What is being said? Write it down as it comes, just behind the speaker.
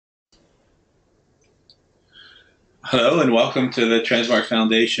Hello and welcome to the tranSMART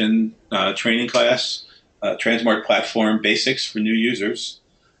Foundation training class, tranSMART Platform Basics for New Users.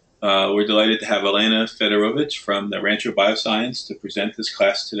 We're delighted to have Elena Fedorovich from the Rancho Bioscience to present this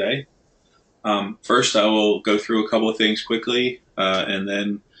class today. First, I will go through a couple of things quickly, and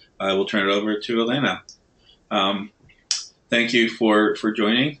then I will turn it over to Elena. Thank you for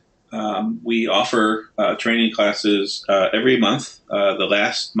joining. We offer training classes every month, the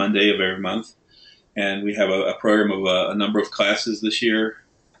last Monday of every month. And we have a program of a number of classes this year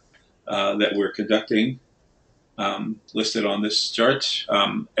that we're conducting, listed on this chart.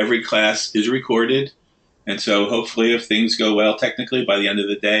 Every class is recorded, and so hopefully if things go well technically, by the end of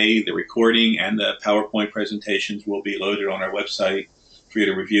the day, the recording and the PowerPoint presentations will be loaded on our website for you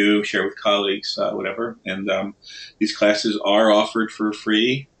to review, share with colleagues, whatever. And these classes are offered for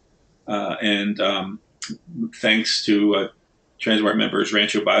free, and thanks to tranSMART members,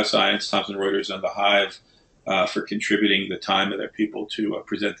 Rancho Bioscience, Thomson Reuters, and the Hive for contributing the time of their people to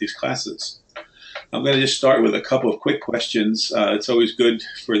present these classes. I'm going to just start with a couple of quick questions. It's always good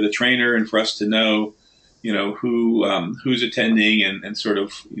for the trainer and for us to know, who's attending and sort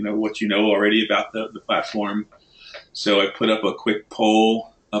of, what you know already about the platform. So I put up a quick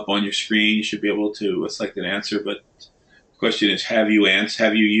poll up on your screen. You should be able to select an answer. But the question is, have you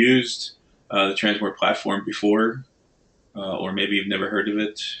used the tranSMART platform before? Or maybe you've never heard of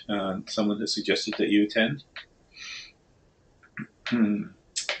it. Someone has suggested that you attend.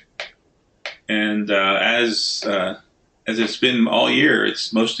 And as it's been all year,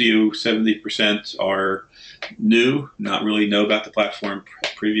 it's most of you, 70% are new, not really know about the platform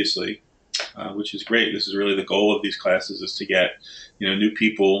previously, which is great. This is really the goal of these classes, is to get new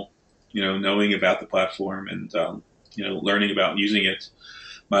people knowing about the platform and learning about using it.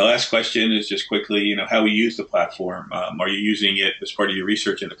 My last question is just quickly, how we use the platform. Are you using it as part of your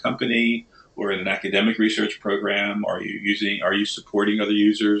research in a company or in an academic research program? Are you supporting other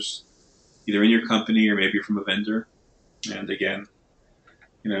users, either in your company or maybe from a vendor? And again,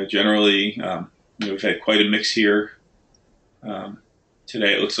 generally, we've had quite a mix here.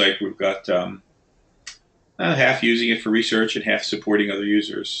 Today, it looks like we've got half using it for research and half supporting other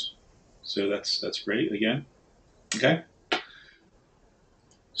users. So that's great. Again, okay.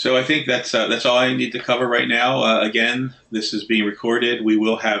 So I think that's all I need to cover right now. Again, this is being recorded. We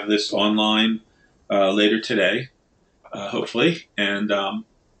will have this online later today, hopefully. And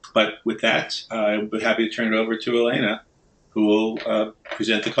but with that, I'll be happy to turn it over to Elena, who will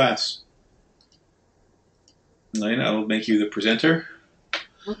present the class. Elena, I will make you the presenter.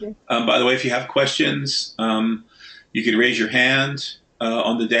 Okay. By the way, if you have questions, you can raise your hand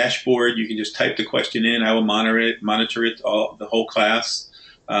on the dashboard. You can just type the question in. I will monitor it the whole class.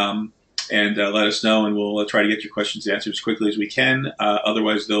 And let us know, and we'll try to get your questions answered as quickly as we can.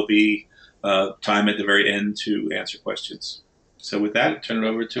 Otherwise, there'll be time at the very end to answer questions. So with that, I'll turn it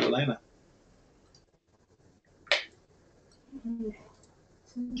over to Elena.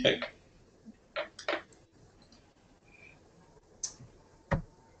 Okay.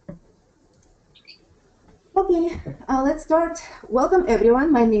 Okay, let's start. Welcome,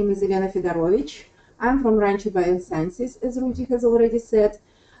 everyone. My name is Elena Fedorovich. I'm from Rancho Biosciences, as Rudy has already said.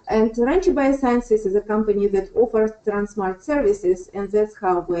 And Rancho Biosciences is a company that offers tranSMART services, and that's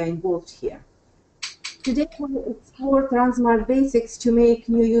how we're involved here. Today, we'll explore tranSMART basics to make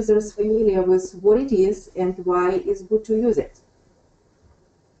new users familiar with what it is and why it's good to use it.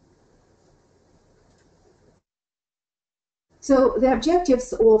 So the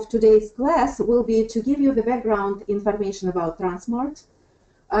objectives of today's class will be to give you the background information about tranSMART,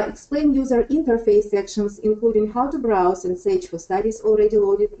 explain user interface sections, including how to browse and search for studies already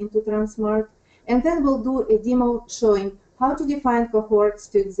loaded into tranSMART, and then we'll do a demo showing how to define cohorts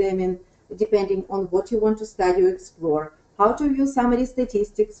to examine depending on what you want to study or explore, how to use summary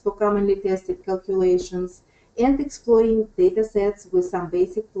statistics for commonly tested calculations, and exploring data sets with some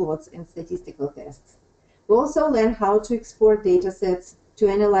basic plots and statistical tests. We also learn how to export data sets to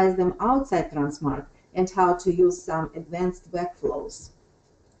analyze them outside tranSMART and how to use some advanced workflows.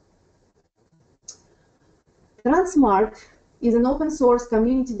 tranSMART is an open-source,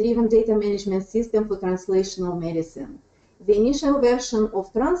 community-driven data management system for translational medicine. The initial version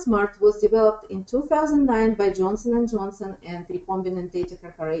of tranSMART was developed in 2009 by Johnson & Johnson and Recombinant Data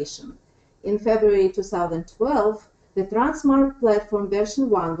Corporation. In February 2012, the tranSMART platform version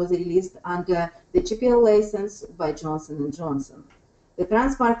 1 was released under the GPL license by Johnson & Johnson. The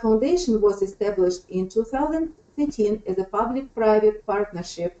tranSMART Foundation was established in 2013 as a public-private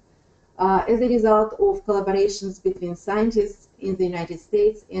partnership as a result of collaborations between scientists in the United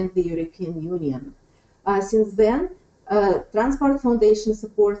States and the European Union. Since then, tranSMART Foundation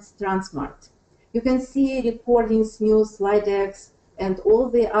supports tranSMART. You can see recordings, news, slide decks, and all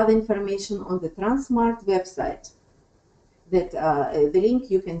the other information on the tranSMART website. That the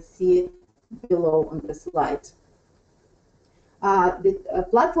link you can see below on the slide. The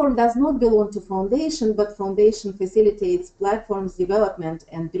platform does not belong to Foundation, but Foundation facilitates platform's development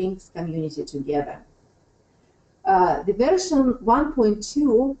and brings community together. The version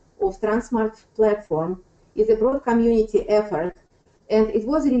 1.2 of tranSMART platform is a broad community effort, and it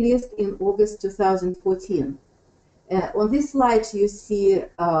was released in August 2014. On this slide, you see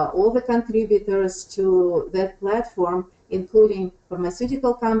all the contributors to that platform, including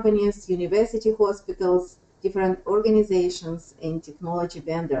pharmaceutical companies, university hospitals, different organizations, and technology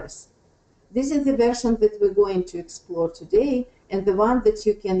vendors. This is the version that we're going to explore today, and the one that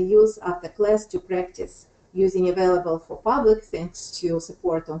you can use after class to practice, using available for public thanks to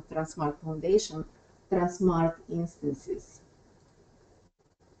support on tranSMART Foundation, tranSMART instances.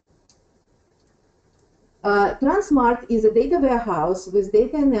 tranSMART is a data warehouse with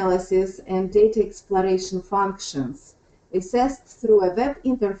data analysis and data exploration functions, accessed through a web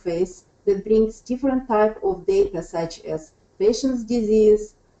interface that brings different types of data such as patient's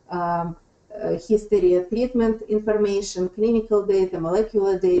disease, history, treatment information, clinical data,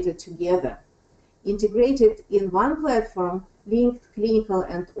 molecular data together. Integrated in one platform, linked clinical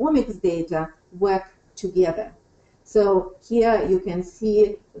and omics data work together. So here you can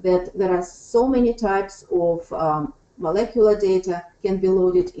see that there are so many types of molecular data can be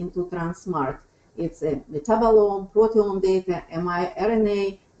loaded into tranSMART. It's a metabolome, proteome data,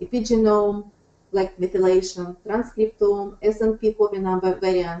 mRNA, epigenome, like methylation, transcriptome, S&P copy number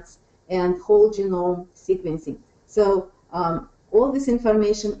variants, and whole genome sequencing. So all this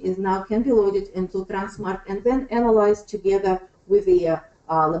information is now can be loaded into tranSMART and then analyzed together with the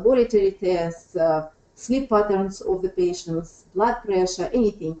laboratory tests, sleep patterns of the patients, blood pressure,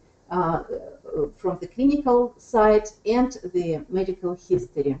 anything from the clinical side and the medical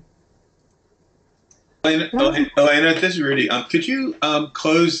history. Elena, this is Rudy. Could you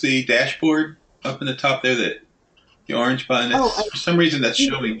close the dashboard up in the top there, the orange button? For some reason that's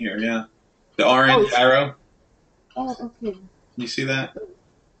showing here, yeah. The orange arrow. Oh, okay. Can you see that?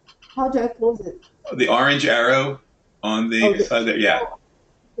 How do I close it? The orange arrow on the side there, yeah.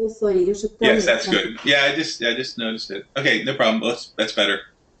 Oh, sorry, you should tell me. Yes, that's good. Yeah, I just noticed it. Okay, no problem. That's better.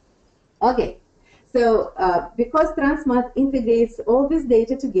 Okay, so because tranSMART integrates all this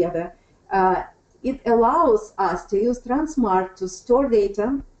data together, it allows us to use tranSMART to store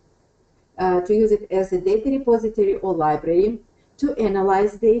data, to use it as a data repository or library, to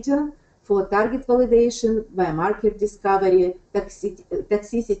analyze data for target validation, biomarker discovery,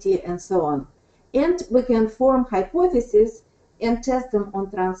 toxicity, and so on. And we can form hypotheses and test them on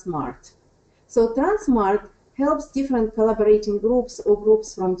tranSMART. So tranSMART helps different collaborating groups or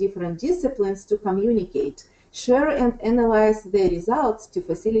groups from different disciplines to communicate, share and analyze their results to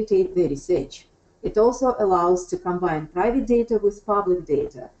facilitate their research. It also allows to combine private data with public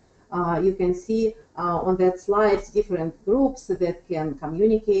data. You can see on that slide different groups that can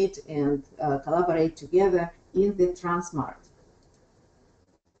communicate and collaborate together in the tranSMART.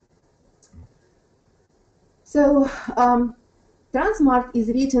 So tranSMART is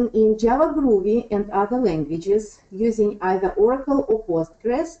written in Java, Groovy, and other languages using either Oracle or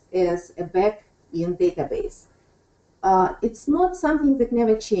Postgres as a back-end database. It's not something that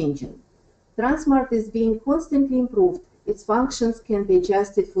never changes. tranSMART is being constantly improved. Its functions can be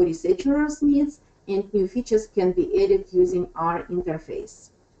adjusted for researchers' needs, and new features can be added using our interface.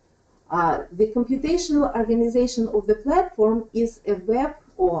 The computational organization of the platform is a web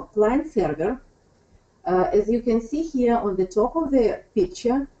or client server. As you can see here on the top of the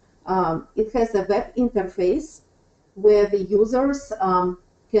picture, it has a web interface where the users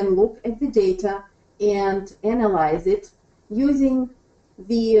can look at the data and analyze it using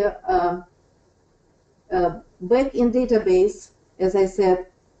the back-end database, as I said,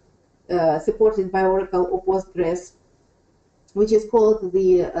 supported by Oracle or Postgres, which is called the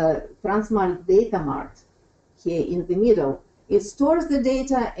tranSMART Data Mart here in the middle. It stores the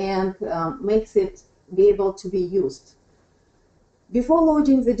data and makes it be able to be used. Before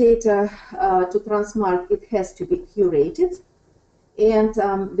loading the data to tranSMART, it has to be curated, and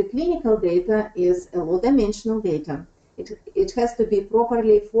the clinical data is a low-dimensional data. It has to be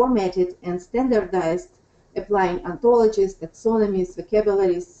properly formatted and standardized, applying ontologies, taxonomies,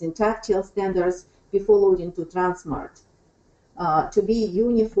 vocabularies, syntactical standards before loading to tranSMART. To be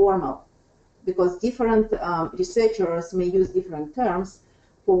uniformal, because different researchers may use different terms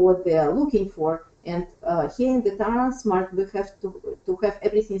for what they are looking for. And here in the tranSMART, we have to have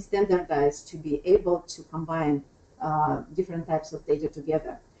everything standardized to be able to combine different types of data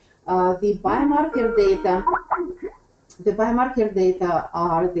together. The biomarker data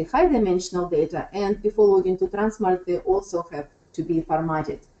are the high-dimensional data, and before logging to tranSMART, they also have to be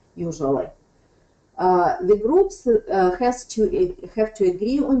formatted, usually. The groups have to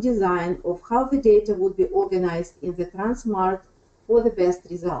agree on design of how the data would be organized in the tranSMART for the best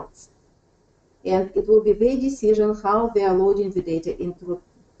results. And it will be their decision how they are loading the data into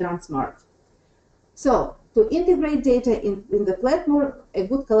tranSMART. So, to integrate data in the platform, a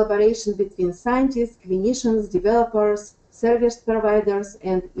good collaboration between scientists, clinicians, developers, service providers,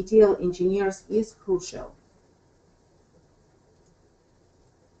 and ETL engineers is crucial.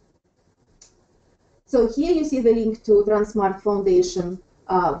 So here you see the link to tranSMART Foundation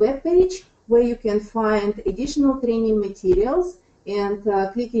webpage, where you can find additional training materials, and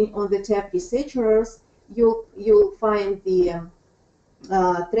clicking on the tab Researchers, you'll find the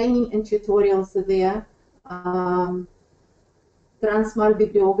training and tutorials there, tranSMART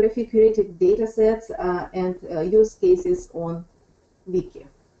bibliography, curated data sets, and use cases on Wiki.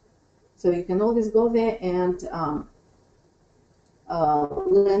 So you can always go there and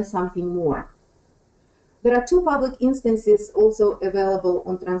learn something more. There are 2 public instances also available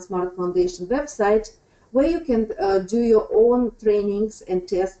on tranSMART Foundation website, where you can do your own trainings and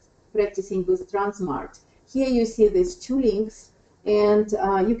tests practicing with tranSMART. Here you see these 2 links, and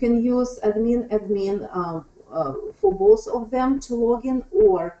you can use admin for both of them to log in,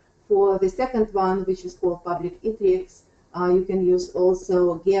 or for the second one, which is called Public Etrix, you can use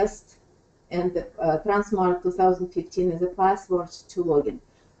also guest and tranSMART 2015 as a password to log in.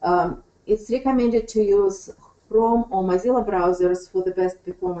 It's recommended to use Chrome or Mozilla browsers for the best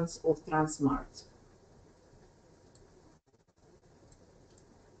performance of tranSMART.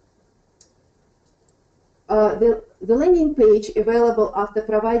 The landing page available after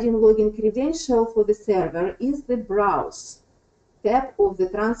providing login credential for the server is the Browse tab of the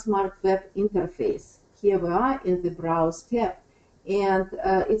tranSMART web interface. Here we are in the Browse tab, and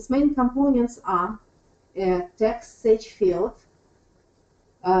its main components are a text search field,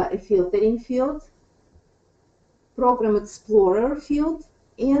 a filtering field, Program Explorer field,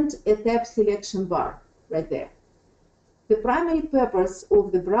 and a tab selection bar right there. The primary purpose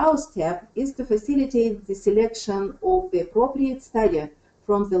of the Browse tab is to facilitate the selection of the appropriate study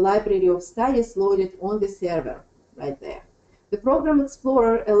from the library of studies loaded on the server right there. The Program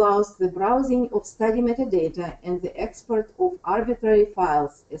Explorer allows the browsing of study metadata and the export of arbitrary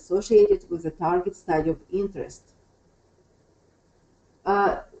files associated with the target study of interest.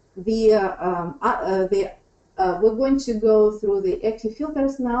 We're going to go through the active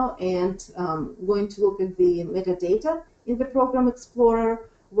filters now, and going to look at the metadata in the Program Explorer,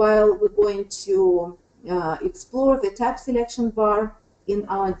 while we're going to explore the tab selection bar in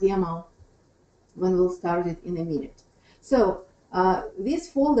our demo when we'll start it in a minute. So these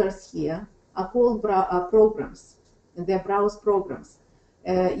folders here are called programs, and they're browse programs.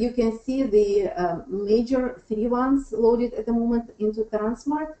 You can see the major 3 ones loaded at the moment into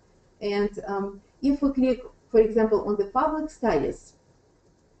tranSMART, and if we click, for example, on the public studies,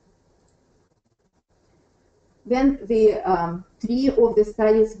 then the 3 of the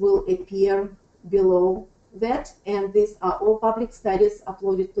studies will appear below that, and these are all public studies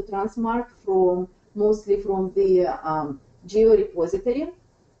uploaded to tranSMART mostly from the Geo repository.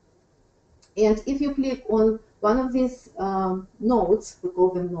 And if you click on one of these nodes, we call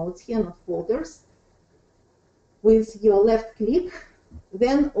them nodes here, not folders, with your left click,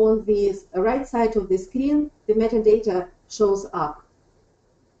 then on the right side of the screen, the metadata shows up.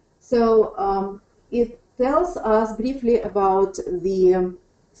 So it tells us briefly about the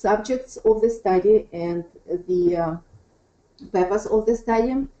subjects of the study and the purpose of the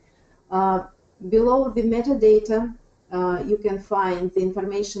study. Below the metadata, you can find the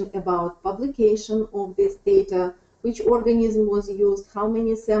information about publication of this data, which organism was used, how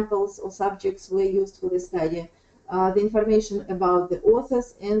many samples or subjects were used for the study, the information about the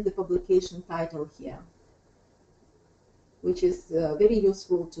authors, and the publication title here, which is very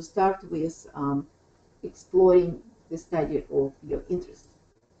useful to start with exploring the study of your interest.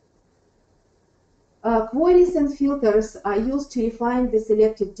 Queries and filters are used to refine the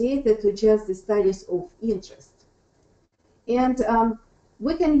selected data to just the studies of interest. And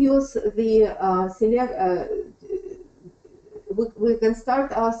we can use the we can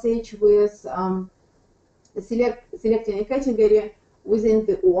start our search with selecting a category within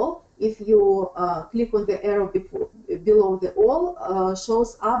the all. If you click on the arrow below the all,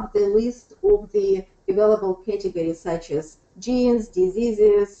 shows up the list of the available categories such as genes,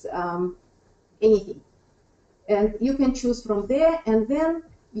 diseases, anything. And you can choose from there, and then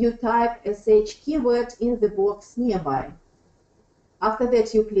you type a search keyword in the box nearby. After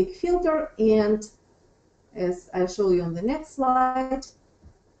that, you click filter, and as I show you on the next slide,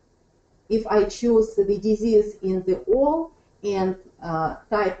 if I choose the disease in the all and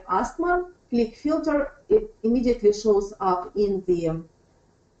type asthma, click filter, it immediately shows up in the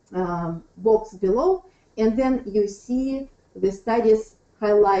box below, and then you see the studies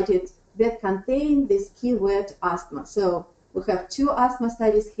highlighted that contain this keyword asthma. So we have 2 asthma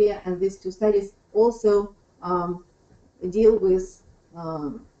studies here, and these 2 studies also deal with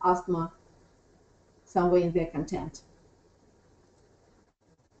asthma somewhere in their content.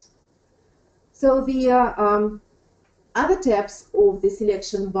 So the other tabs of the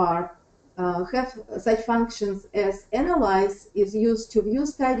selection bar have such functions as analyze is used to view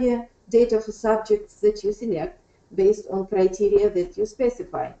study data for subjects that you select based on criteria that you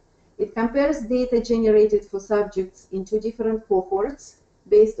specify. It compares data generated for subjects in 2 different cohorts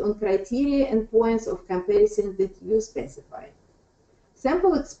based on criteria and points of comparison that you specify.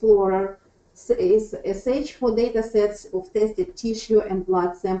 Sample Explorer is a search for data sets of tested tissue and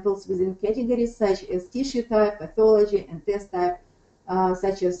blood samples within categories such as tissue type, pathology, and test type,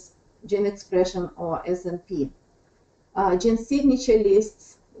 such as gene expression or SNP. Gene signature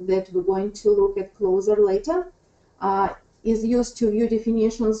lists that we're going to look at closer later is used to view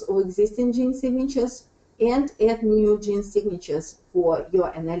definitions of existing gene signatures and add new gene signatures for your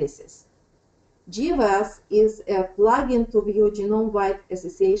analysis. GWAS is a plugin to view genome-wide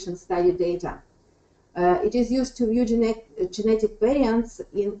association study data. It is used to view genetic variants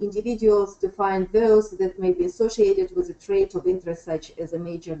in individuals to find those that may be associated with a trait of interest, such as a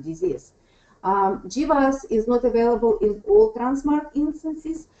major disease. GWAS is not available in all tranSMART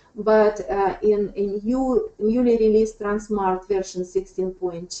instances, but in a newly released tranSMART version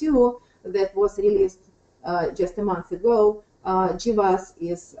 16.2 that was released just a month ago, GWAS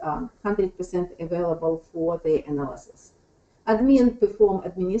is 100% available for the analysis. Admin perform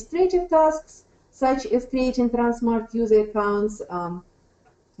administrative tasks, such as creating tranSMART user accounts.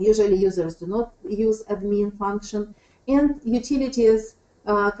 Usually users do not use admin function, and utilities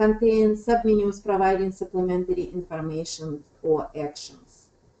contain submenus providing supplementary information or actions.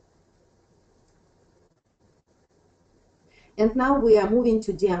 And now we are moving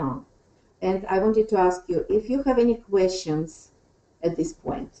to demo. And I wanted to ask you if you have any questions at this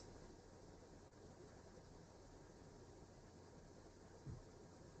point.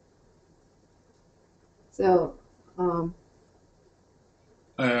 So I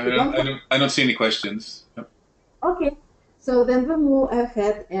don't see any questions. Yep. Okay, so then we move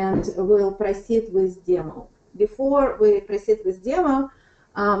ahead and we'll proceed with demo. Before we proceed with demo,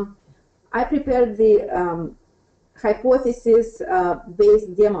 I prepared the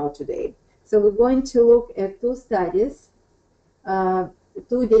hypothesis-based demo today. So we're going to look at 2 studies, 2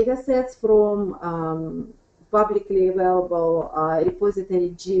 data sets from publicly available repository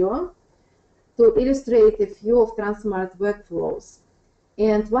GEO to illustrate a few of tranSMART workflows.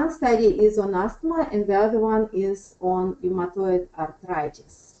 And one study is on asthma, and the other one is on rheumatoid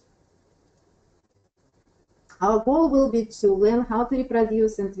arthritis. Our goal will be to learn how to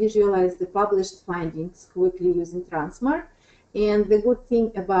reproduce and visualize the published findings quickly using tranSMART. And the good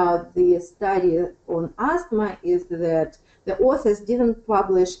thing about the study on asthma is that the authors didn't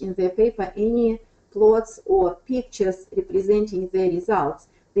publish in their paper any plots or pictures representing their results.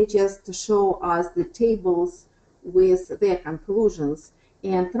 They just show us the tables with their conclusions.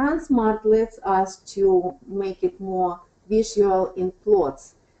 And tranSMART lets us to make it more visual in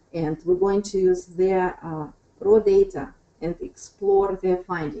plots. And we're going to use their raw data and explore their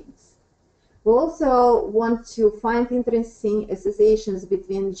findings. We also want to find interesting associations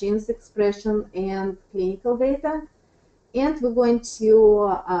between genes expression and clinical data. And we're going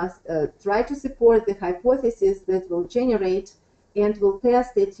to try to support the hypothesis that we'll generate, and we'll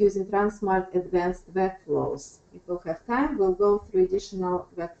test it using tranSMART advanced workflows. If we'll have time, we'll go through additional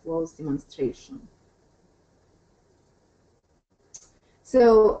workflows demonstration.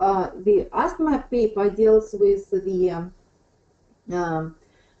 So the asthma paper deals with the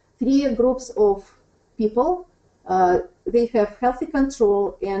 3 groups of people. They have healthy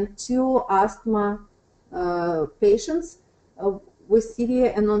control and 2 asthma patients with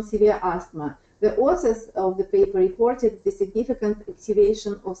severe and non-severe asthma. The authors of the paper reported the significant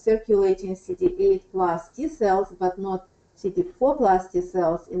activation of circulating CD8 plus T cells, but not CD4 plus T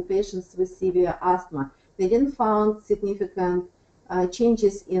cells in patients with severe asthma. They didn't find significant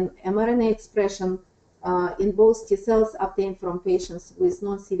changes in mRNA expression in both T cells obtained from patients with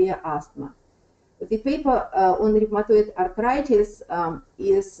non-severe asthma. The paper on rheumatoid arthritis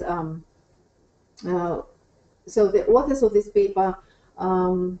so the authors of this paper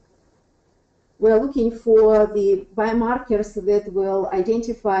we're looking for the biomarkers that will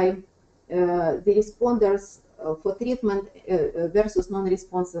identify the responders for treatment versus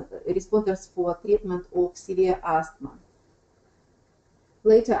non-responders for treatment of severe asthma.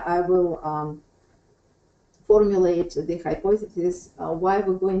 Later, I will formulate the hypothesis why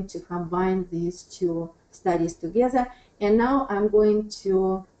we're going to combine these two studies together. And now I'm going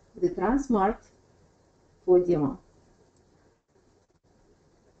to the tranSMART for demo.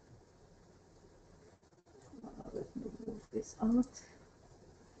 Let me move this out.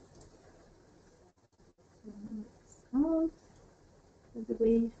 Out of the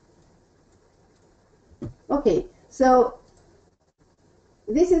way. Okay, so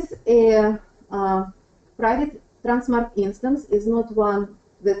this is a private tranSMART instance. Is not one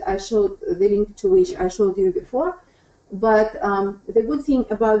that I showed, the link to which I showed you before. But the good thing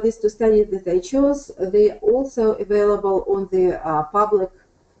about these two studies that I chose, they're also available on the public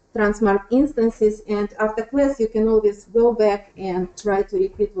tranSMART instances. And after class, you can always go back and try to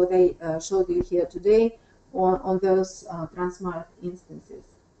repeat what I showed you here today on those tranSMART instances.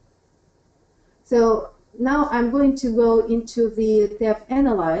 So now I'm going to go into the tab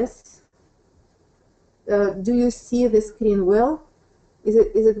Analyze. Do you see the screen well? Is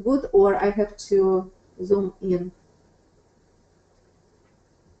it good, or I have to zoom in?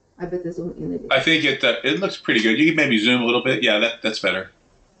 I better zoom in a bit. I think it looks pretty good. You can maybe zoom a little bit. Yeah, that's better.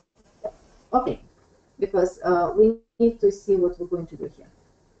 Okay, because we need to see what we're going to do here.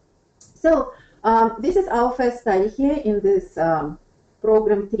 So this is our first study here in this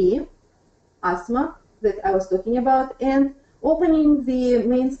program 3, asthma, that I was talking about. And opening the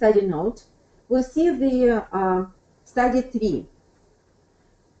main study note, we'll see the study 3.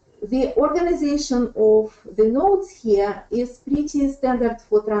 The organization of the nodes here is pretty standard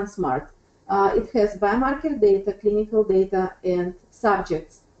for tranSMART. It has biomarker data, clinical data, and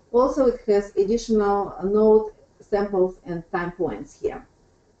subjects. Also, it has additional node samples and time points here.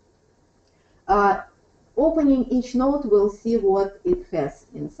 Opening each node, we'll see what it has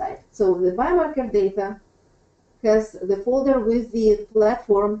inside. So the biomarker data has the folder with the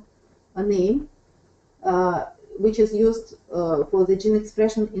platform name, which is used for the gene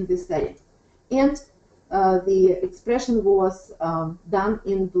expression in this study. And the expression was done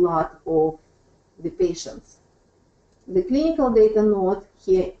in blood of the patients. The clinical data node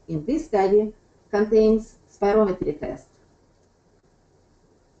here in this study contains spirometry test.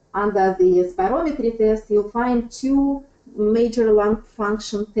 Under the spirometry test, you'll find two major lung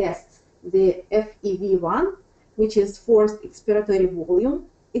function tests. The FEV1, which is forced expiratory volume,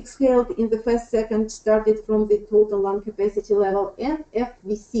 exhaled in the first second, started from the total lung capacity level, and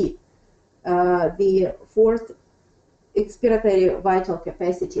FVC, the forced expiratory vital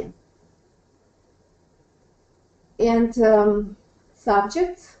capacity. And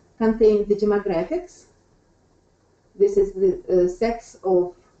subjects contain the demographics. This is the sex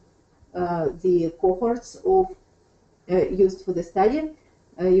of the cohorts of used for the study.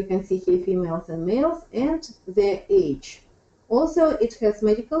 You can see here females and males, and their age. Also, it has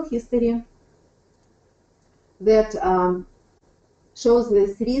medical history that shows the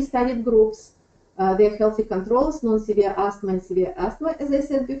 3 studied groups. They're healthy controls, non-severe asthma and severe asthma, as I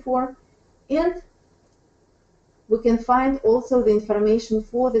said before. And we can find also the information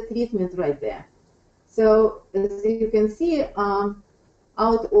for the treatment right there. So as you can see,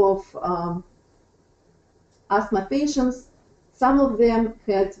 out of asthma patients, some of them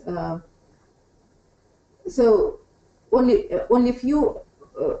had, so only few,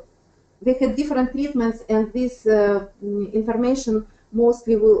 they had different treatments, and this information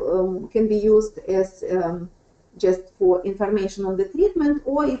mostly will, can be used as just for information on the treatment,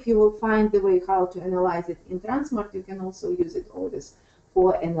 or if you will find the way how to analyze it in tranSMART, you can also use it always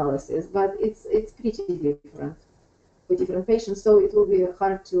for analysis. But it's pretty different for different patients, so it will be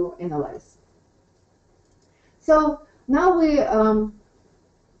hard to analyze. So now we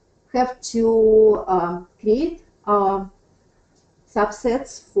have to create our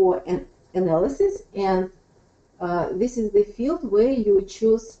subsets for an analysis, and this is the field where you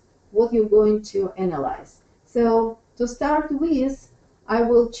choose what you're going to analyze. So to start with, I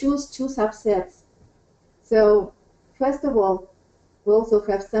will choose 2 subsets. So first of all, we also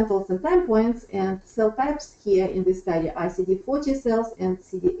have samples and time points, and cell types here in this study are CD4 T cells and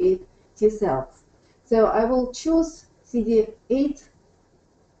CD8 T cells. So I will choose CD8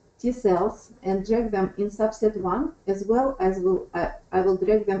 T cells and drag them in subset 1, as well as I will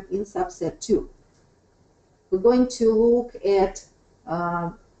drag them in subset 2. We're going to look at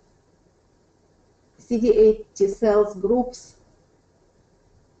CD8 T cells groups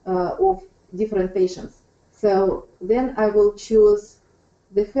of different patients. So then I will choose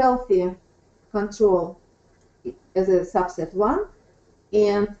the healthy control as a subset 1,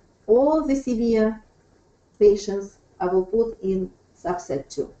 and all the severe patients I will put in subset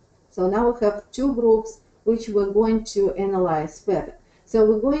 2. So now we have two groups which we're going to analyze further. So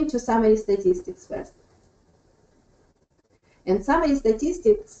we're going to summary statistics first. And summary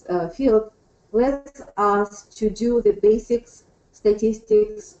statistics field lets us to do the basics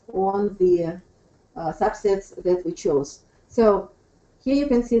statistics on the subsets that we chose. So here you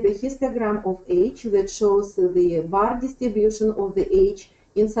can see the histogram of age that shows the bar distribution of the age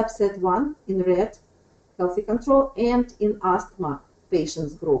in subset 1 in red, healthy control, and in asthma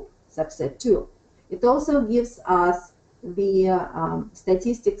patients group, subset 2. It also gives us the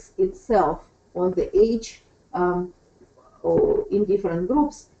statistics itself on the age or in different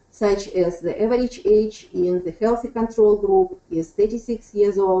groups, such as the average age in the healthy control group is 36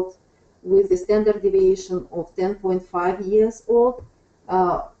 years old, with the standard deviation of 10.5 years old,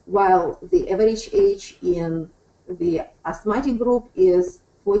 while the average age in the asthmatic group is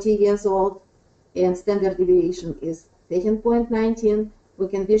 40 years old, and standard deviation is 13.19. We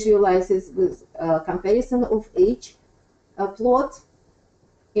can visualize this with a comparison of age plot,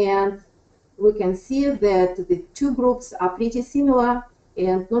 and we can see that the two groups are pretty similar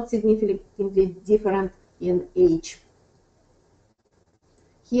and not significantly different in age.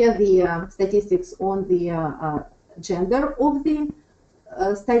 Here the statistics on the gender of the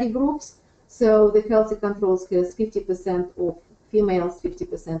study groups. So the healthy controls has 50% of females,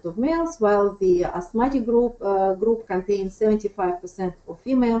 50% of males, while the asthmatic group contains 75% of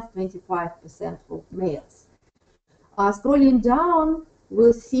females, 25% of males. Scrolling down,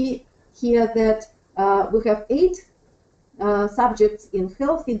 we'll see here that we have 8 subjects in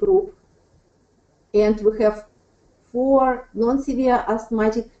healthy group, and we have 4 non-severe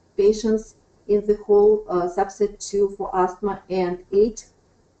asthmatic patients in the whole subset 2 for asthma, and 8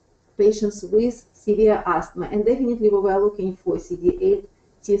 patients with severe asthma. And definitely we were looking for CD8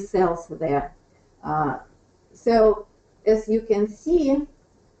 T cells there. So as you can see,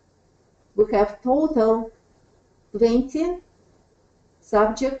 we have total 20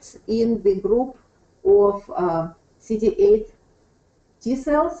 subjects in the group of CD8 T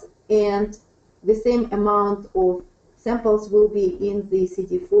cells, and the same amount of samples will be in the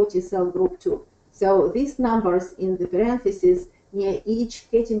CD4 T cell group too. So these numbers in the parentheses near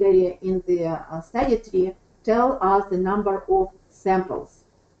each category in the study tree tell us the number of samples.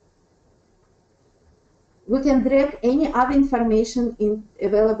 We can drag any other information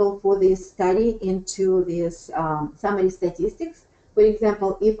available for this study into this summary statistics. For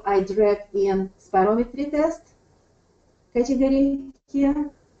example, if I drag in spirometry test category here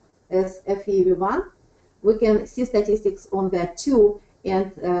as FEV1, we can see statistics on that too,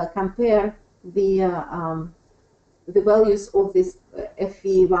 and compare the values of this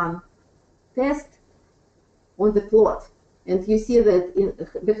FEV1 test on the plot. And you see that in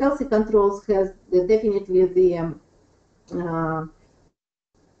the healthy controls has definitely the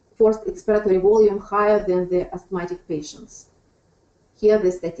forced expiratory volume higher than the asthmatic patients. Here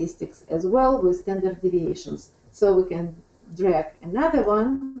the statistics as well with standard deviations. So we can drag another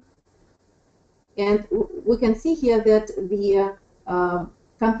one, and we can see here that the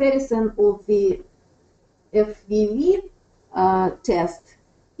comparison of the FVV test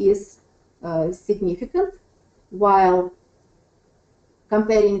is significant, while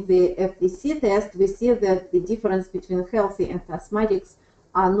comparing the FVC test, we see that the difference between healthy and asthmatics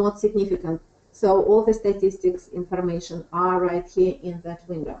are not significant. So all the statistics information are right here in that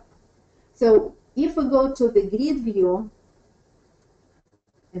window. So if we go to the grid view,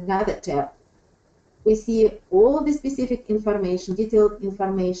 another tab, we see all the specific information, detailed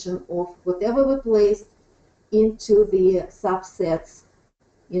information of whatever we placed into the subsets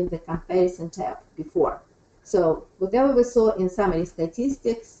in the comparison tab before. So whatever we saw in summary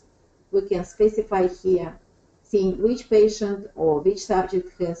statistics, we can specify here, seeing which patient or which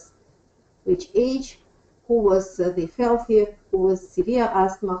subject has which age, who was the healthy, who was severe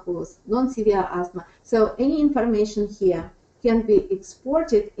asthma, who was non-severe asthma. So any information here can be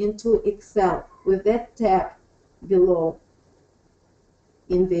exported into Excel with that tab below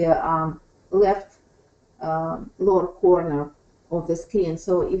in the left lower corner of the screen.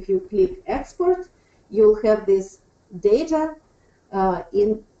 So if you click export, you'll have this data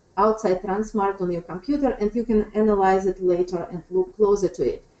in outside tranSMART on your computer, and you can analyze it later and look closer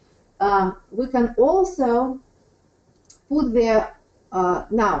to it. We can also put there,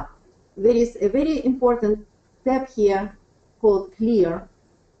 now, there is a very important tab here called Clear.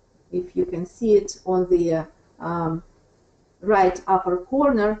 If you can see it on the right upper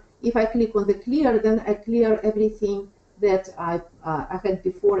corner, if I click on the Clear, then I clear everything that I had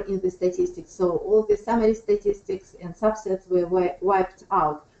before in the statistics. So all the summary statistics and subsets were wiped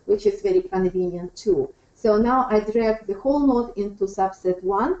out, which is very convenient too. So now I drag the whole node into subset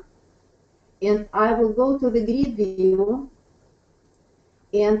 1, and I will go to the grid view,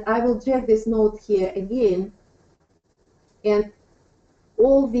 and I will drag this node here again, and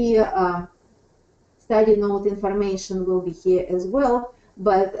all the study node information will be here as well,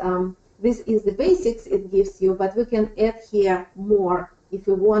 but this is the basics it gives you, but we can add here more if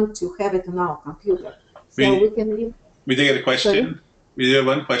we want to have it on our computer. So we can... We did get a question. Sorry? We did have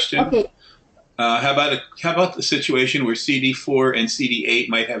one question. Okay. How about the situation where CD4 and CD8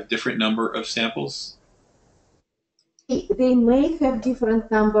 might have different number of samples? They may have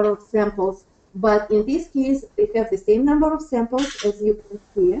different number of samples, but in this case, they have the same number of samples as you can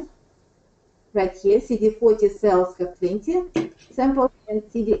see. Right here, CD4 T cells have 20 samples and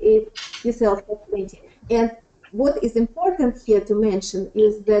CD8 T cells have 20. And what is important here to mention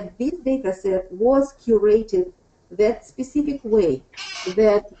is that this data set was curated that specific way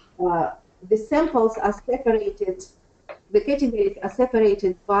that the samples are separated, the categories are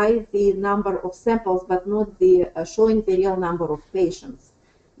separated by the number of samples, but not the showing the real number of patients.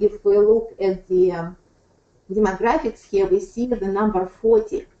 If we look at the demographics here, we see the number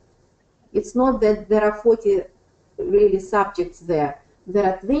 40. It's not that there are 40 really subjects there. There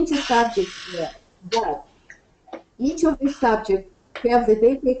are 20 subjects there, but each of these subjects have the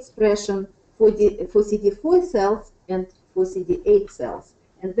data expression for CD4 cells and for CD8 cells.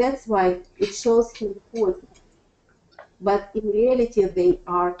 And that's why it shows here 40. But in reality, they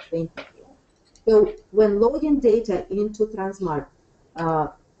are 20. So when loading data into tranSMART,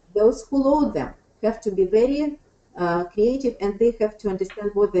 those who load them have to be very creative, and they have to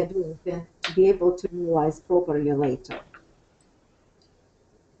understand what they're doing then to be able to analyze properly later.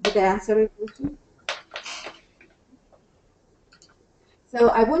 Did I answer your question? So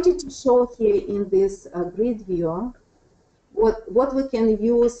I wanted to show here in this grid view what we can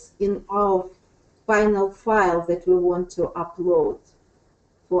use in our final file that we want to upload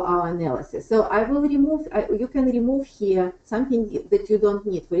for our analysis. So I will remove, you can remove here something that you don't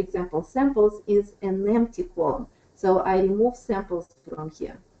need. For example, samples is an empty column. So I remove samples from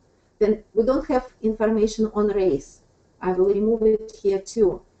here. Then we don't have information on race. I will remove it here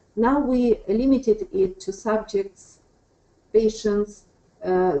too. Now we limited it to subjects, patients,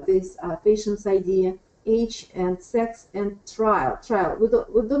 this patient's ID, age and sex, and trial. We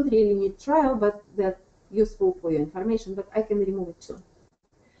don't really need trial, but that's useful for your information, but I can remove it too.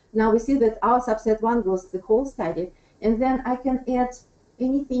 Now we see that our subset 1 goes the whole study, and then I can add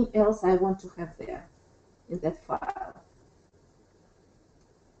anything else I want to have there in that file.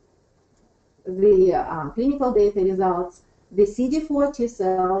 The clinical data results, the CD4 T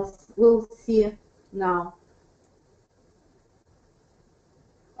cells, we'll see now.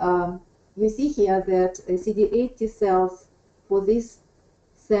 You see here that CD8 T cells for this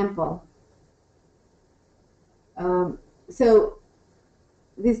sample. So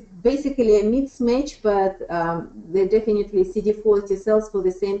this is basically a mixed match, but they're definitely CD4 T cells for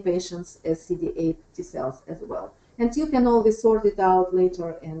the same patients as CD8 T cells as well. And you can always sort it out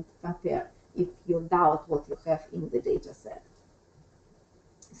later and compare if you doubt what you have in the data set.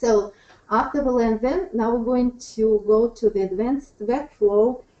 So after we learn them, now we're going to go to the advanced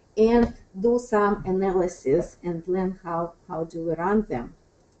workflow and do some analysis and learn how do we run them.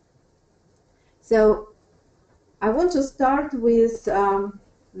 So I want to start with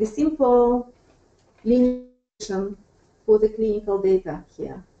the simple linear regression for the clinical data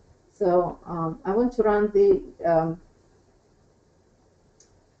here. So I want to run the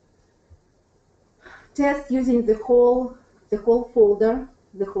test using the whole folder,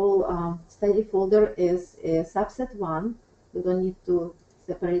 the whole study folder is a subset 1. We don't need to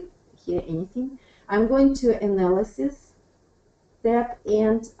separate here anything. I'm going to analysis tab,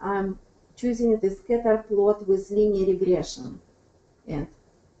 and I'm choosing the scatter plot with linear regression. And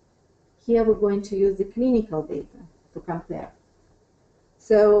here we're going to use the clinical data to compare.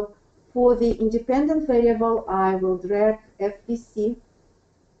 So for the independent variable, I will drag FVC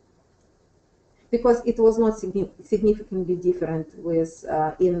because it was not significantly different with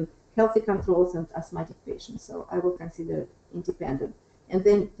in healthy controls and asthmatic patients. So I will consider it independent. And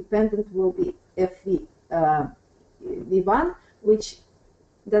then dependent will be V1, which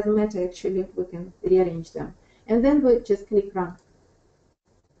doesn't matter actually, we can rearrange them. And then we just click run.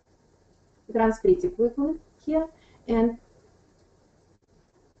 It runs pretty quickly here. And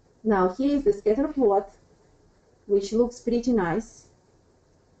now here is the scatter plot, which looks pretty nice.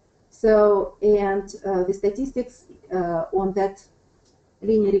 So, and the statistics on that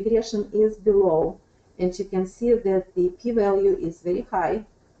linear regression is below. and you can see that the p-value is very high.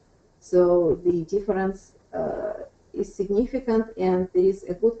 So the difference is significant, and there is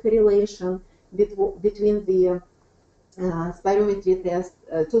a good correlation between the spirometry test,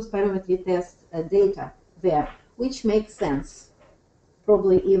 two spirometry test data there, which makes sense.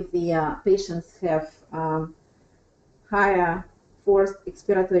 Probably if the patients have higher forced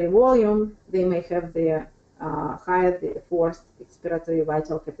expiratory volume, they may have the higher the forced expiratory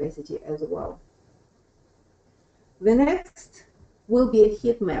vital capacity as well. The next will be a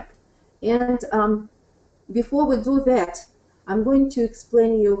heat map. And before we do that, I'm going to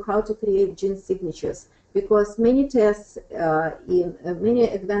explain you how to create gene signatures, because many tests in many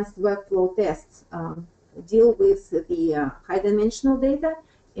advanced workflow tests deal with the high-dimensional data,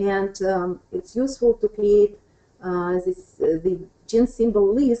 and it's useful to create the gene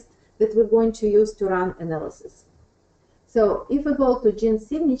symbol list that we're going to use to run analysis. So if we go to gene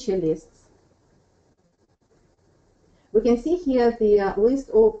signature lists, we can see here the list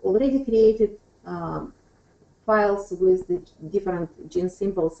of already created files with the different gene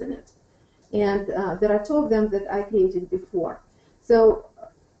symbols in it. And there are two of them that I created before. So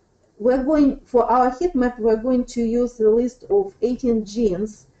we're going, for our heat map, we're going to use the list of 18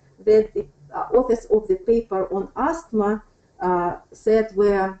 genes that the authors of the paper on asthma said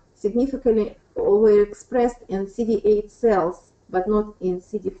were significantly overexpressed in CD8 cells, but not in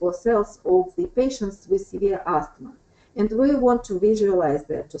CD4 cells of the patients with severe asthma. And we want to visualize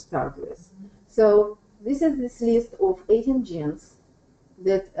that to start with. So this is this list of 18 genes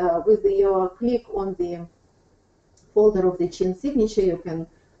that with your click on the folder of the gene signature, you can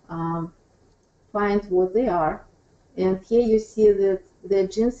find what they are. And here you see that the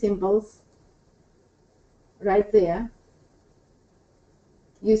gene symbols right there.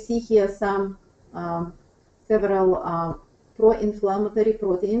 You see here some several pro-inflammatory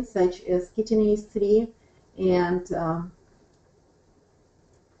proteins such as chitinase 3 and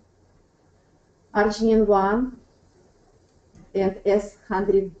arginine 1 and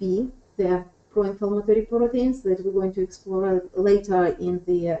S100B, the pro-inflammatory proteins that we're going to explore later in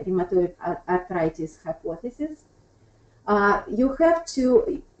the rheumatoid arthritis hypothesis. You have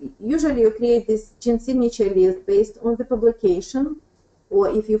to, usually you create this gene signature list based on the publication, or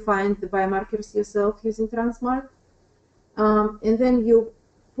if you find the biomarkers yourself using tranSMART, and then you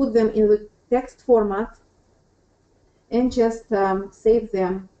put them in the text format and just save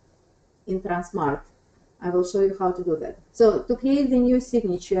them in tranSMART. I will show you how to do that. So to create the new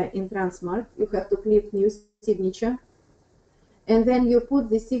signature in tranSMART, you have to click New Signature, and then you put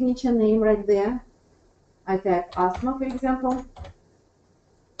the signature name right there. I type asthma, for example.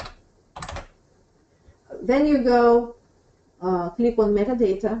 Then you go, click on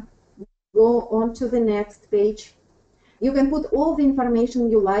metadata, go on to the next page. You can put all the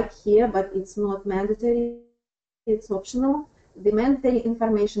information you like here, but it's not mandatory, it's optional. The mandatory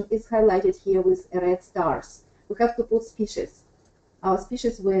information is highlighted here with red stars. We have to put species. Our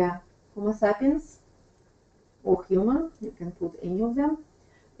species were Homo sapiens or human, you can put any of them.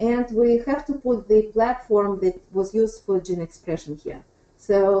 And we have to put the platform that was used for gene expression here.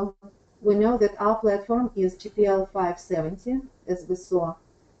 So we know that our platform is GPL 570, as we saw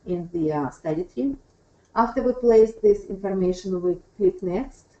in the study tree. After we place this information, we click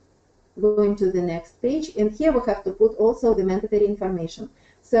Next, going to the next page, and here we have to put also the mandatory information.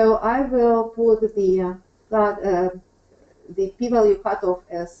 So I will put the p-value cutoff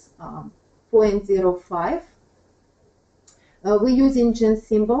as 0.05. We're using gene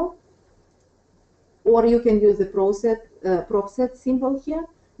symbol, or you can use the PropSet symbol here,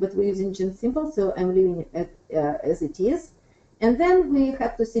 but we're using gene symbol, so I'm leaving it as it is. And then we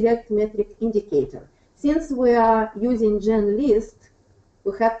have to select metric indicator. Since we are using gene list,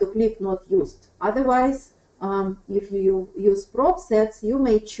 we have to click Not Used. Otherwise, if you use PropSets, you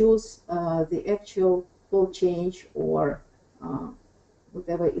may choose the actual fold change or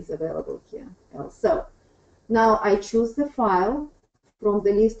whatever is available here. So now I choose the file from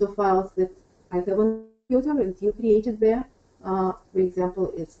the list of files that I have on the computer and you created there. For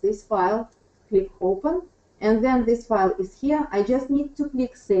example, it's this file. Click Open, and then this file is here. I just need to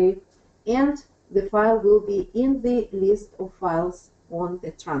click Save, and the file will be in the list of files on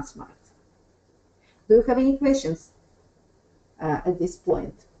the tranSMART. Do you have any questions at this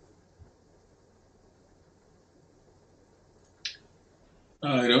point?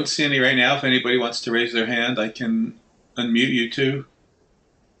 I don't see any right now. If anybody wants to raise their hand, I can unmute you too.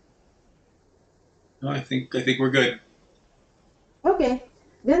 No, I think we're good. Okay,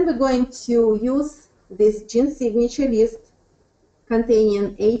 then we're going to use this gene signature list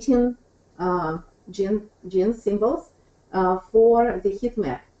containing 18 gene symbols for the heat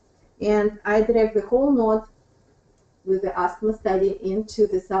map. and I drag the whole node with the asthma study into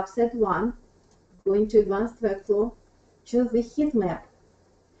the subset 1, go into advanced workflow, choose the heat map,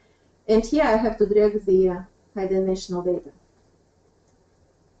 and here I have to drag the high-dimensional data,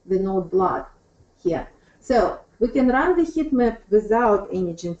 the node blood here. So we can run the heat map without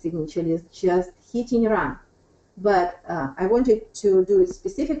any gene signature list, just hitting run. But I wanted to do it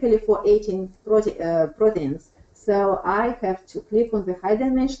specifically for 18 proteins. So I have to click on the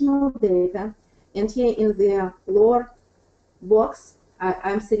high-dimensional data, and here in the lower box,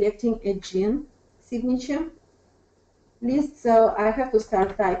 I'm selecting a gene signature list. So I have to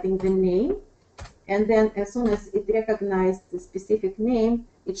start typing the name, and then as soon as it recognizes the specific name,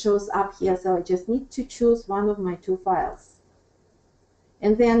 it shows up here. So I just need to choose one of my 2 files.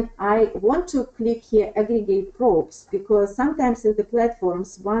 And then I want to click here aggregate probes, because sometimes in the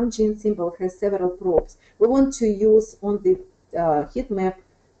platforms one gene symbol has several probes. We want to use on the heat map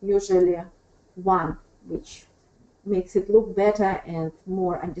usually one, which makes it look better and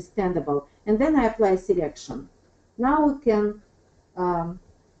more understandable. And then I apply selection. Now we can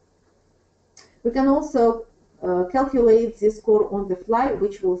also calculate the score on the fly,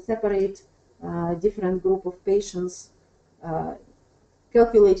 which will separate different group of patients,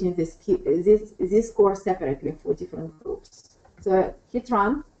 calculating this score separately for different groups. So hit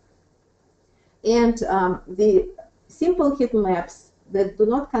run, and the simple heat maps that do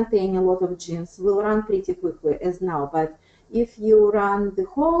not contain a lot of genes will run pretty quickly as now. But if you run the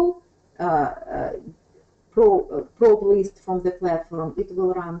whole probe list from the platform, it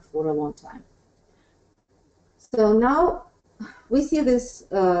will run for a long time. So now we see this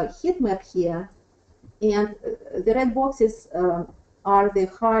heat map here, and the red boxes are the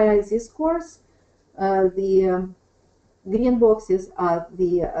higher z-scores. The green boxes are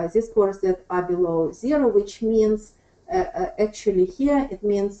the z-scores that are below 0, which means actually here it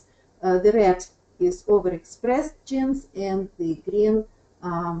means the red is overexpressed genes and the green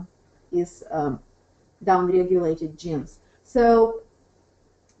is downregulated genes. So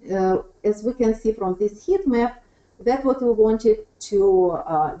as we can see from this heat map, that's what we wanted to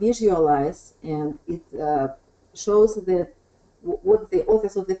visualize, and it shows that what the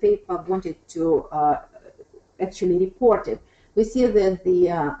authors of the paper wanted to actually report it. We see that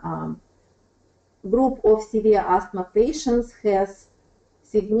the group of severe asthma patients has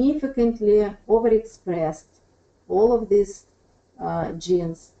significantly overexpressed all of these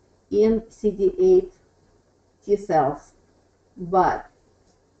genes in CD8 T cells, but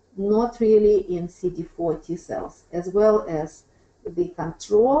not really in CD4 T cells, as well as the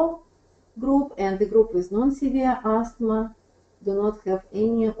control group and the group with non-severe asthma do not have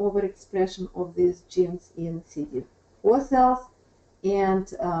any overexpression of these genes in CD4 cells,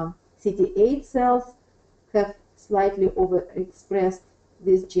 and CD8 cells have slightly overexpressed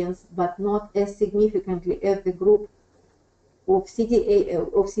these genes, but not as significantly as the group of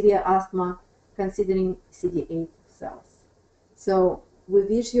CD8 of severe asthma considering CD8 cells. So we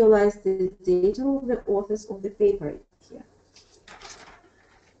visualize the data of the authors of the paper here.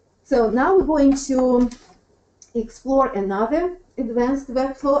 So now we're going to explore another advanced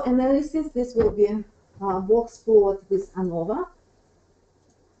workflow analysis. This will be a box plot with ANOVA.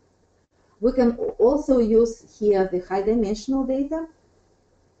 We can also use here the high dimensional data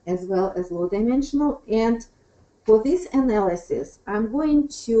as well as low dimensional. And for this analysis, I'm going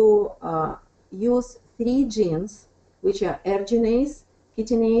to use 3 genes, which are erginase,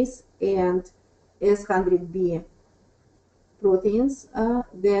 chitinase, and S100B proteins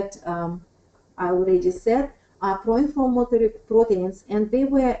that I already said are pro-inflammatory proteins, and they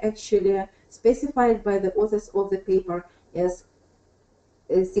were actually specified by the authors of the paper as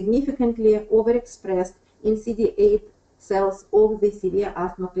significantly overexpressed in CD8 cells of the severe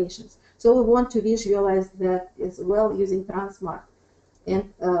asthma patients. So we want to visualize that as well using tranSMART.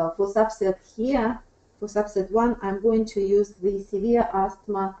 And for subset here, for subset 1, I'm going to use the severe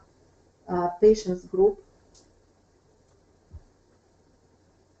asthma patients group.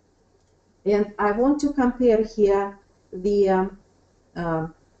 And I want to compare here the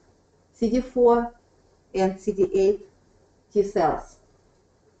CD4 and CD8 T cells.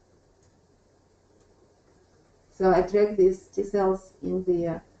 So I drag these T cells in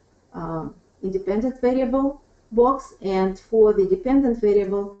the independent variable box, and for the dependent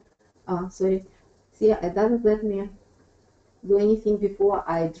variable, sorry, see, it doesn't let me do anything before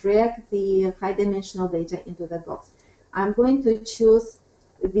I drag the high dimensional data into that box. I'm going to choose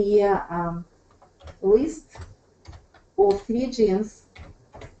the list of 3 genes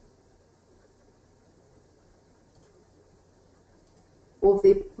of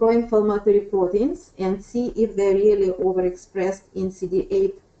the pro-inflammatory proteins and see if they're really overexpressed in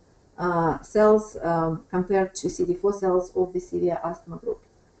CD8 cells compared to CD4 cells of the severe asthma group.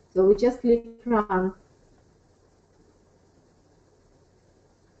 So we just click run,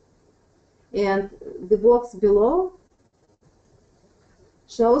 and the box below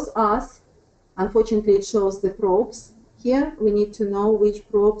shows us, unfortunately it shows the probes. Here we need to know which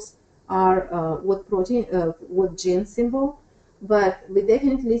probes are what protein, what gene symbol, but we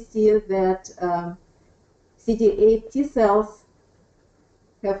definitely see that CD8 T cells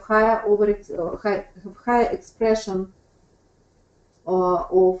have higher expression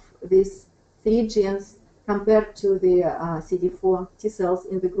of these three genes compared to the CD4 T cells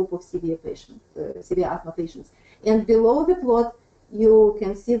in the group of severe asthma patients. And below the plot, you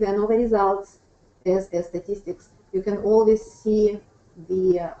can see the ANOVA results as statistics. You can always see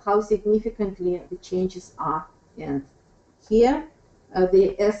the how significantly the changes are. And here,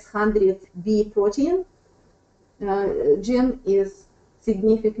 the S100B protein gene is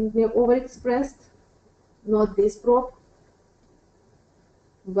significantly overexpressed, not this probe.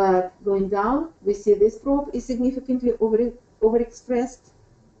 But going down, we see this probe is significantly overexpressed,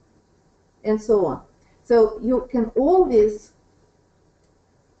 and so on. So you can always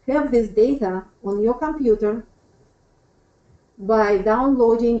have this data on your computer by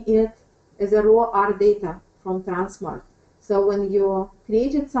downloading it as a raw R data from tranSMART. So when you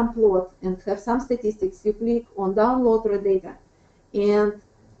created some plot and have some statistics, you click on download raw data, and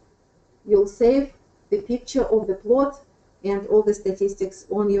you'll save the picture of the plot and all the statistics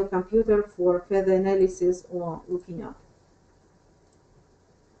on your computer for further analysis or looking up.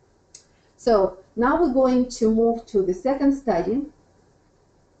 So now we're going to move to the second study.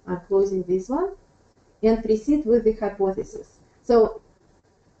 I'm closing this one and proceed with the hypothesis. So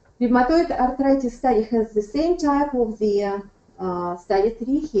rheumatoid arthritis study has the same type of the study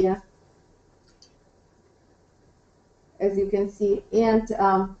 3 here, as you can see, and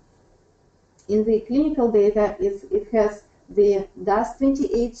in the clinical data, it has the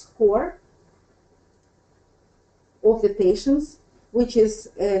DAS28 score of the patients, which is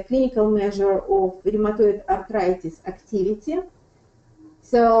a clinical measure of rheumatoid arthritis activity.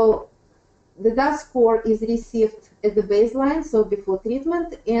 So the DAS score is received at the baseline, so before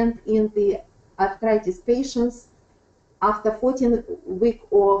treatment, and in the arthritis patients after 14 weeks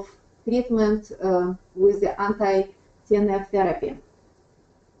of treatment with the anti-TNF therapy.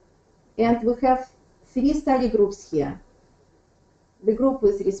 And we have 3 study groups here. The group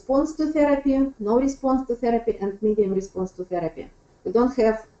with response to therapy, no response to therapy, and medium response to therapy. We don't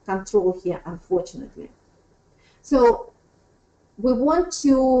have control here, unfortunately. So we want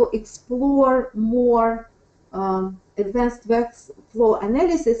to explore more advanced workflow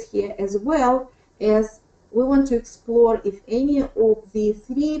analysis here, as well as we want to explore if any of the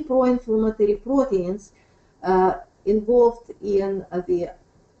 3 pro-inflammatory proteins involved in the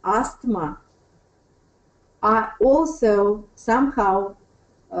asthma are also somehow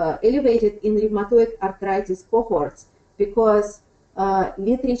elevated in rheumatoid arthritis cohorts, because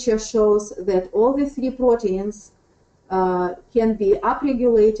literature shows that all the 3 proteins can be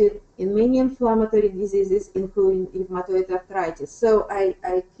upregulated in many inflammatory diseases, including rheumatoid arthritis. So I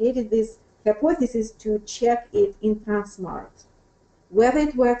created this hypothesis to check it in tranSMART, whether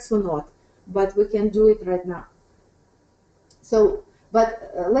it works or not, but we can do it right now. So,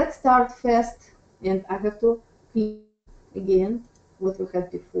 but let's start first, and I have to click again what we had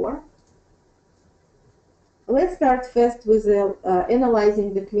before. Let's start first with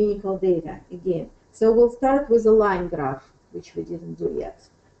analyzing the clinical data again. So we'll start with a line graph, which we didn't do yet.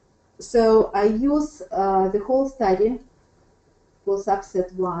 So I use the whole study for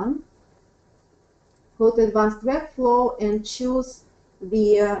subset 1, go to advanced workflow and choose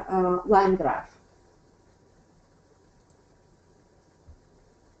the line graph.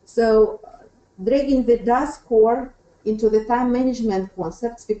 So dragging the DAS score into the time management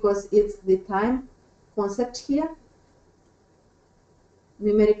concepts, because it's the time concept here,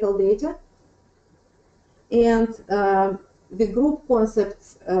 numerical data. And the group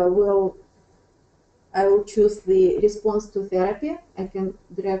concepts I will choose the response to therapy. I can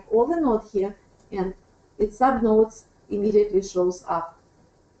drag all the node here, and its subnodes immediately shows up.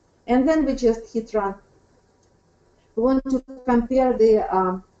 And then we just hit run. We want to compare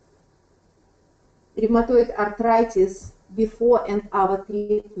the rheumatoid arthritis before and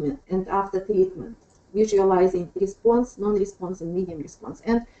after treatment, visualizing response, non-response, and medium response.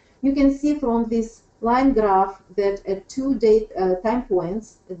 And you can see from this line graph that at 2 time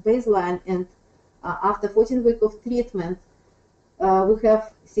points, at baseline and after 14 weeks of treatment, we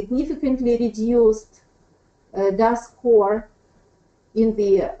have significantly reduced DAS score in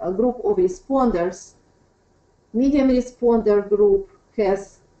the group of responders. Medium responder group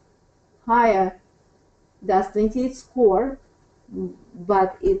has higher DAS28 score, but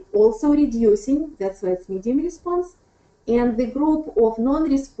it also reducing, that's why it's medium response, and the group of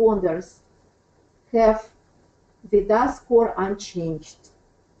non-responders have the DAS score unchanged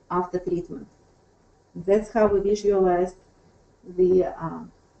after treatment. That's how we visualized the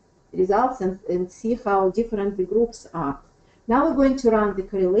results and see how different the groups are. Now we're going to run the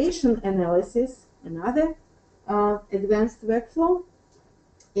correlation analysis, another advanced workflow.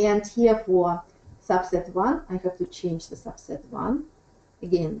 And here for subset 1, I have to change the subset 1.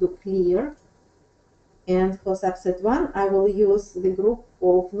 Again, do clear. And for subset 1, I will use the group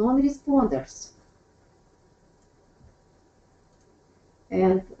of non-responders.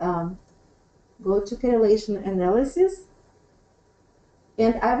 And go to correlation analysis.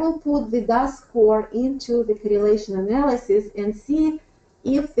 And I will put the DAS score into the correlation analysis and see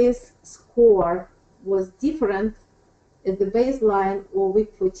if this score was different at the baseline or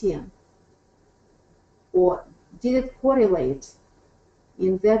week 14, or did it correlate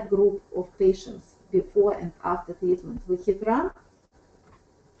in that group of patients before and after treatment. We hit run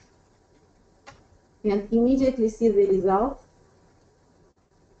and immediately see the result.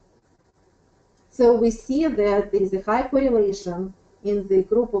 So we see that there is a high correlation in the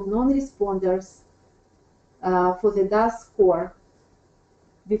group of non-responders for the DAS score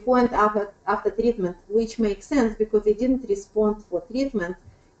before and after treatment, which makes sense because they didn't respond for treatment,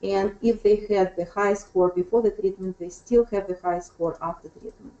 and if they had the high score before the treatment, they still have the high score after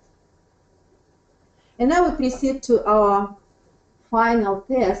treatment. And now we proceed to our final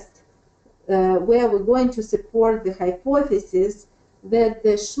test, where we're going to support the hypothesis that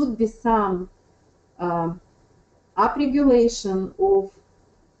there should be some upregulation of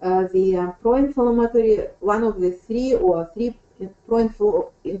the pro-inflammatory, one of the three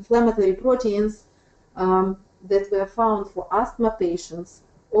pro-inflammatory proteins that were found for asthma patients,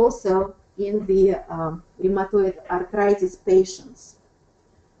 also in the rheumatoid arthritis patients.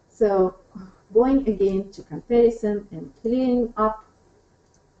 So going again to comparison and clearing up,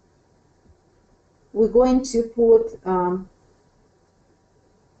 we're going to put,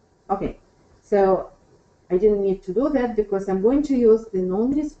 okay, so I didn't need to do that because I'm going to use the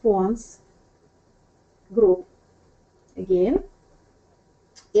non-response group again.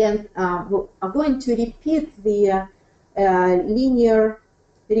 And I'm going to repeat the linear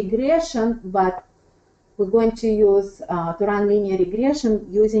regression, but we're going to use to run linear regression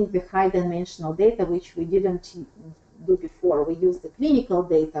using the high dimensional data, which we didn't do before. We used the clinical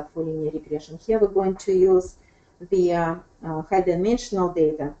data for linear regression. Here we're going to use the high dimensional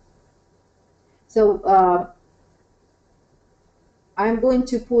data. So I'm going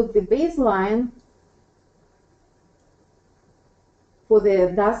to put the baseline for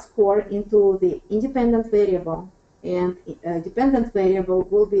the DAS score into the independent variable, and a dependent variable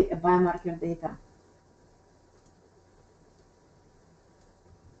will be a biomarker data.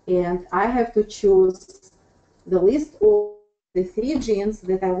 And I have to choose the list of the 3 genes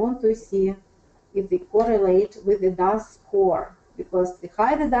that I want to see if they correlate with the DAS score, because the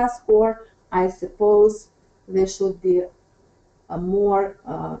higher the DAS score, I suppose there should be a more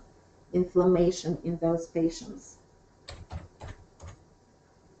inflammation in those patients.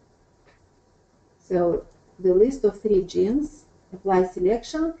 So the list of 3 genes, apply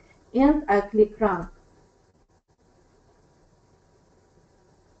selection, and I click run.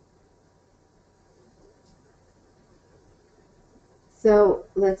 So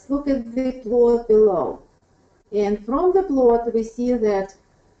let's look at the plot below. And from the plot, we see that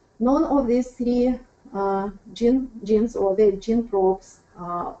none of these 3 genes or the gene probes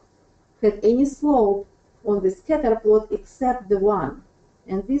had any slope on the scatter plot except the one.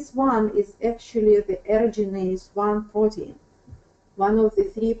 And this one is actually the aerogenase 1 protein, one of the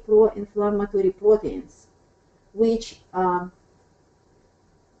 3 pro-inflammatory proteins, which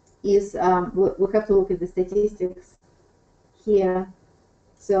is, we have to look at the statistics here.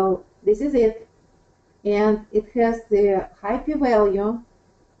 So this is it. And it has the high p-value,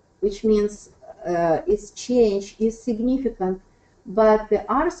 which means its change is significant, but the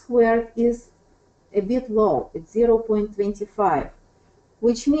R-squared is a bit low, it's 0.25,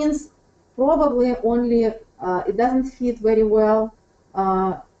 which means probably only it doesn't fit very well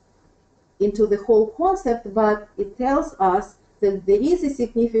into the whole concept, but it tells us that there is a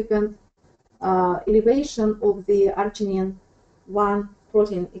significant elevation of the arginine 1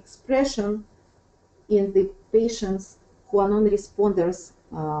 protein expression in the patients who are non-responders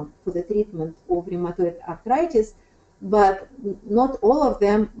for the treatment of rheumatoid arthritis, but not all of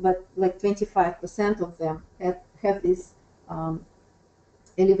them, but like 25% of them have this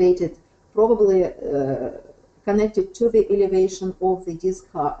elevated, probably connected to the elevation of the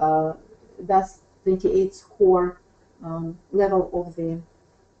DAS28 score level of the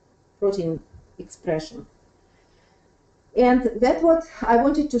protein expression. And that's what I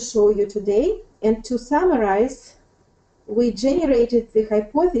wanted to show you today. And to summarize, we generated the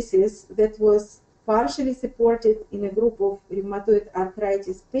hypothesis that was partially supported in a group of rheumatoid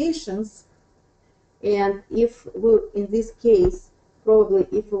arthritis patients. And if we, in this case, probably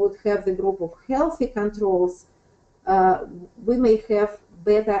if we would have the group of healthy controls, we may have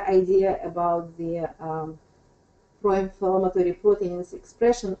better idea about the pro-inflammatory proteins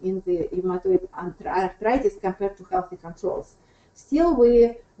expression in the rheumatoid arthritis compared to healthy controls. Still,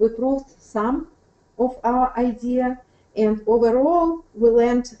 we proved some of our idea, and overall, we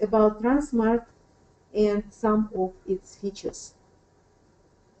learned about tranSMART and some of its features.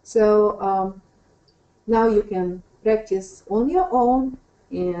 So now you can practice on your own.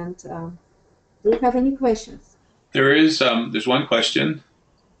 And do you have any questions? There's one question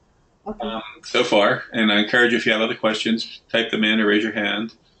Okay. so far, and I encourage you, if you have other questions, type them in or raise your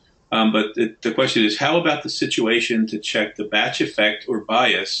hand. But the question is, how about the situation to check the batch effect or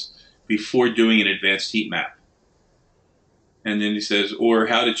bias before doing an advanced heat map? And then he says, or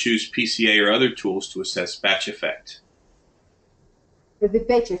how to choose PCA or other tools to assess batch effect. The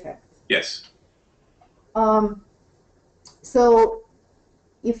batch effect. Yes. So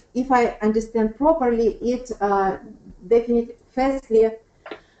if I understand properly, it definitely, firstly,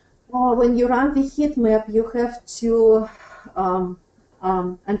 when you run the heat map, you have to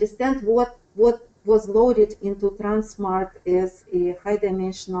understand what was loaded into tranSMART as a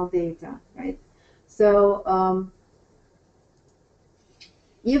high-dimensional data, right? So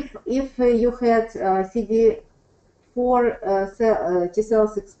if you had CD4 T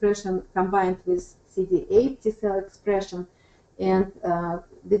cells expression combined with CD8 T cell expression, and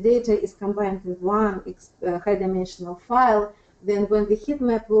the data is combined with one high-dimensional file, then when the heat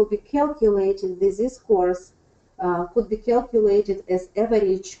map will be calculated, the z-scores could be calculated as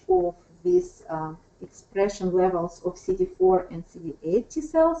average of these expression levels of CD4 and CD8 T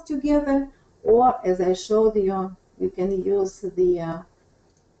cells together, or as I showed you, you can use the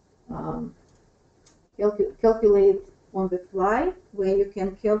calculate on the fly, where you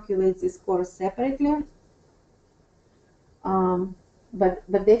can calculate the scores separately. But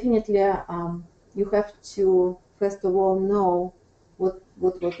definitely you have to first of all know what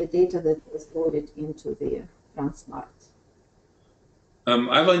was the data that was loaded into the tranSMART.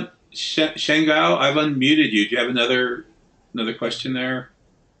 Shengao, I've unmuted you. Do you have another question there,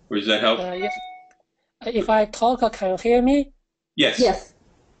 or does that help? Yes. If I talk, can you hear me? Yes. Yes.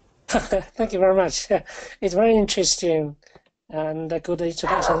 Thank you very much. It's very interesting and a good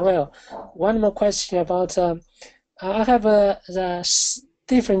introduction as well. One more question about I have the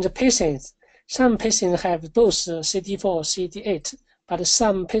different patients. Some patients have both CD4, CD8, but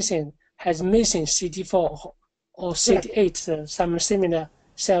some patients has missing CD4 or CD8, some similar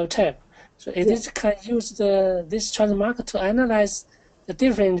cell type. So it is can use this tranSMART to analyze the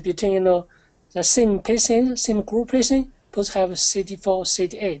difference between the same patient, same group patient, both have CD4,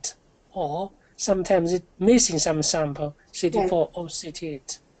 CD8, or sometimes it missing some sample CD4 or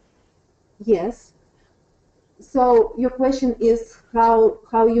CD8. Yes. So your question is how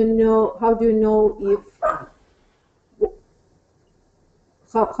do you know if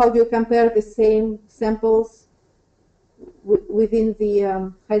how do you compare the same samples within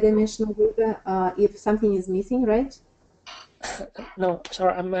the high-dimensional data if something is missing, right? No,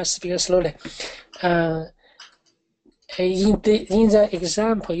 sorry, I'm speaking slowly. In the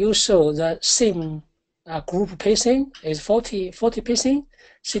example, you show the same group patient is 40 patient.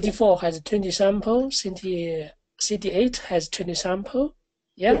 CD4 has 20 samples. CD8 has 20 samples.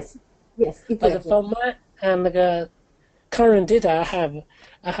 Yeah. Yes, exactly. But for my and the current data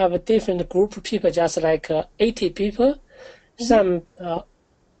I have a different group of people, just like 80 people. Some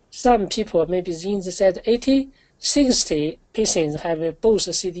people maybe in the set 80, 60 patients have both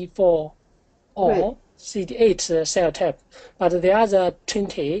CD4 or CD8 cell type, but the other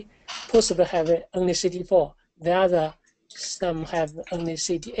 20 possibly have only CD4. The other some have only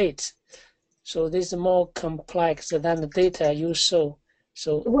CD8. So this is more complex than the data you show.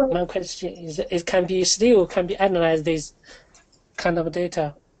 So my question is, it can be analyzed this kind of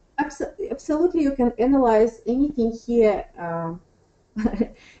data. Absolutely, you can analyze anything here.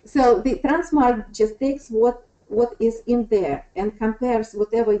 So the tranSMART just takes what is in there and compares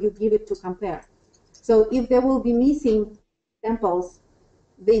whatever you give it to compare. So if there will be missing samples,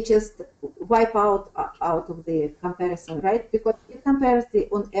 they just wipe out of the comparison, right? Because it compares the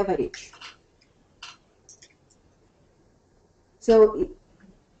on average. So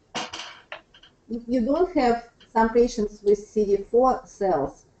if you don't have some patients with CD4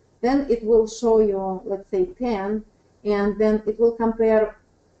 cells, Then it will show you, let's say 10, and then it will compare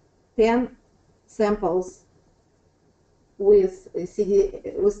 10 samples with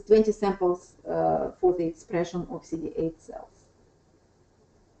with 20 samples for the expression of CD8 cells.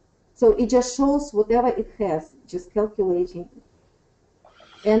 So it just shows whatever it has, just calculating.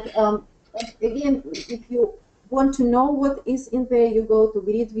 And again, if you want to know what is in there, you go to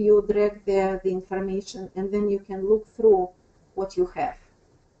grid view, drag there the information, and then you can look through what you have,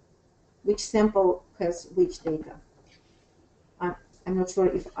 which sample has which data. I'm not sure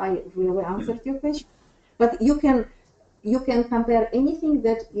if I really answered your question, but you can compare anything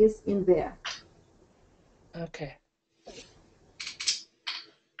that is in there. Okay.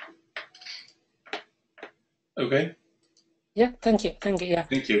 Okay. Yeah, thank you. Thank you. Yeah.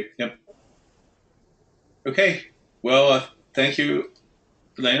 Thank you. Yep. Okay. Well, thank you,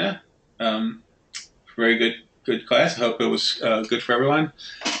 Elena. Very good class. I hope it was good for everyone.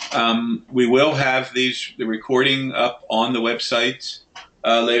 We will have the recording up on the website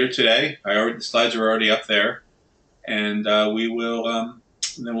later today. The slides are already up there, and we will.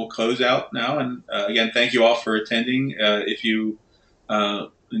 Then we'll close out now. And again, thank you all for attending. If you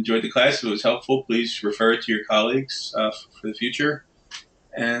enjoyed the class, if it was helpful, please refer it to your colleagues for the future.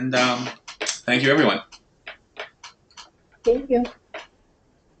 And thank you, everyone. Thank you.